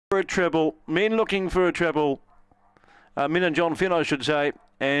a treble. Men looking for a treble. Min and John Finn, I should say.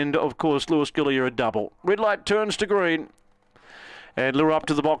 And, of course, Lewis Gillier a double. Red light turns to green. And lure up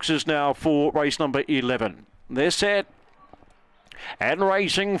to the boxes now for race number 11. They're set. And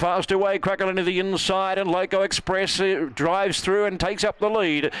racing fast away, Crackle into the inside, and Loco Express drives through and takes up the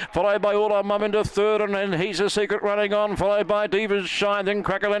lead, followed by All On Mum into third, and then He's a Secret running on, followed by Diva's Shine, then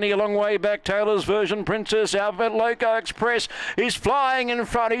Crackle-Lenny a long way back, Taylor's Version, Princess Outfit. Loco Express is flying in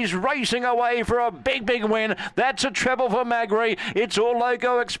front, he's racing away for a big win. That's a treble for Magri. It's all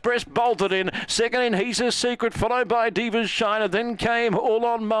Loco Express bolted in, second in He's a Secret, followed by Diva's Shine, and then came All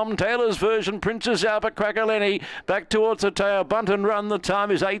On Mum, Taylor's Version, Princess Outfit, Crackle-Lenny back towards the tail. Bunt and run, the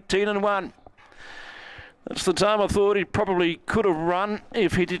time is 18-1. That's the time I thought he probably could have run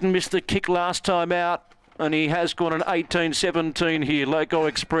if he didn't miss the kick last time out. And he has gone an 18-17 here. Loco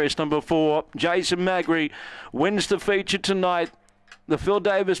Express, number 4. Jason Magri wins the feature tonight. The Phil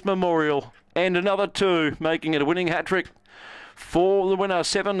Davis Memorial. And another 2, making it a winning hat-trick. For the winner,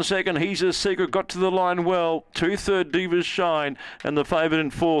 7 second, He's a Secret, got to the line well. 2 third, Diva's Shine, and the favourite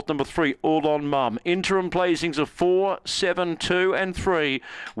in 4th, number 3, All On Mum. Interim placings of 4, 7, 2 and 3.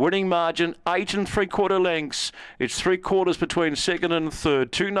 Winning margin, 8 3/4 lengths. It's 3/4 between 2nd and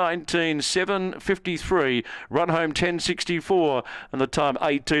 3rd. 2:19, 7:53. Run home 10:64, and the time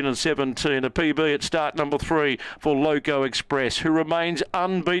 18-17. A PB at start number 3 for Loco Express, who remains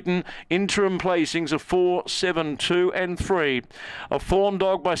unbeaten. Interim placings of 4, 7, 2 and 3. A fawn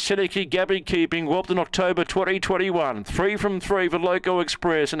dog by Seneca Gabby Keeping, whelped in October 2021. 3 from 3 for Loco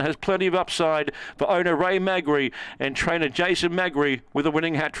Express, and has plenty of upside for owner Ray Magri and trainer Jason Magri with a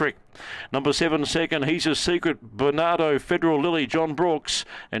winning hat-trick. Number 7 second, He's a Secret, Bernardo, Federal Lily, John Brooks,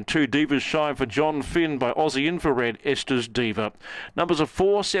 and 2 Divas Shine for John Finn by Aussie Infrared, Esther's Diva. Numbers of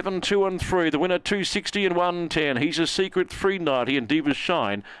 4, 7, 2 and 3. The winner 260 and 110. He's a Secret 390 and Divas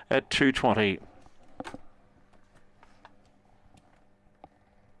Shine at 220.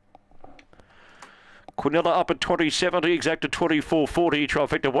 Quinella up at 2070, exacta 2440,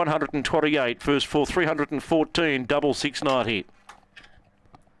 trifecta 128, first for 314, double 690.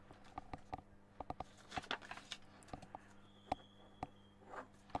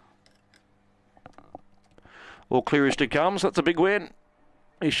 All clear is to come, so that's a big win.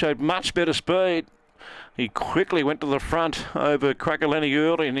 He showed much better speed. He quickly went to the front over Crackle-Lenny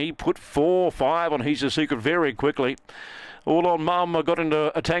early, and he put 4-5 on He's a Secret very quickly. All On Mum got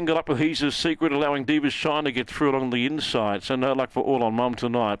into a tangle up with He's a Secret, allowing Diva's Shine to get through along the inside. So no luck for All On Mum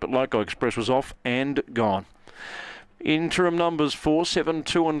tonight, but Loco Express was off and gone. Interim numbers 4, 7,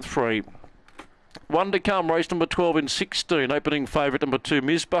 2 and 3. 1 to come, race number 12 in 16. Opening favourite number 2,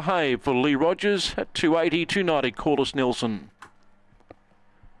 Misbehave for Lee Rogers at 280, 290, Corliss Nelson.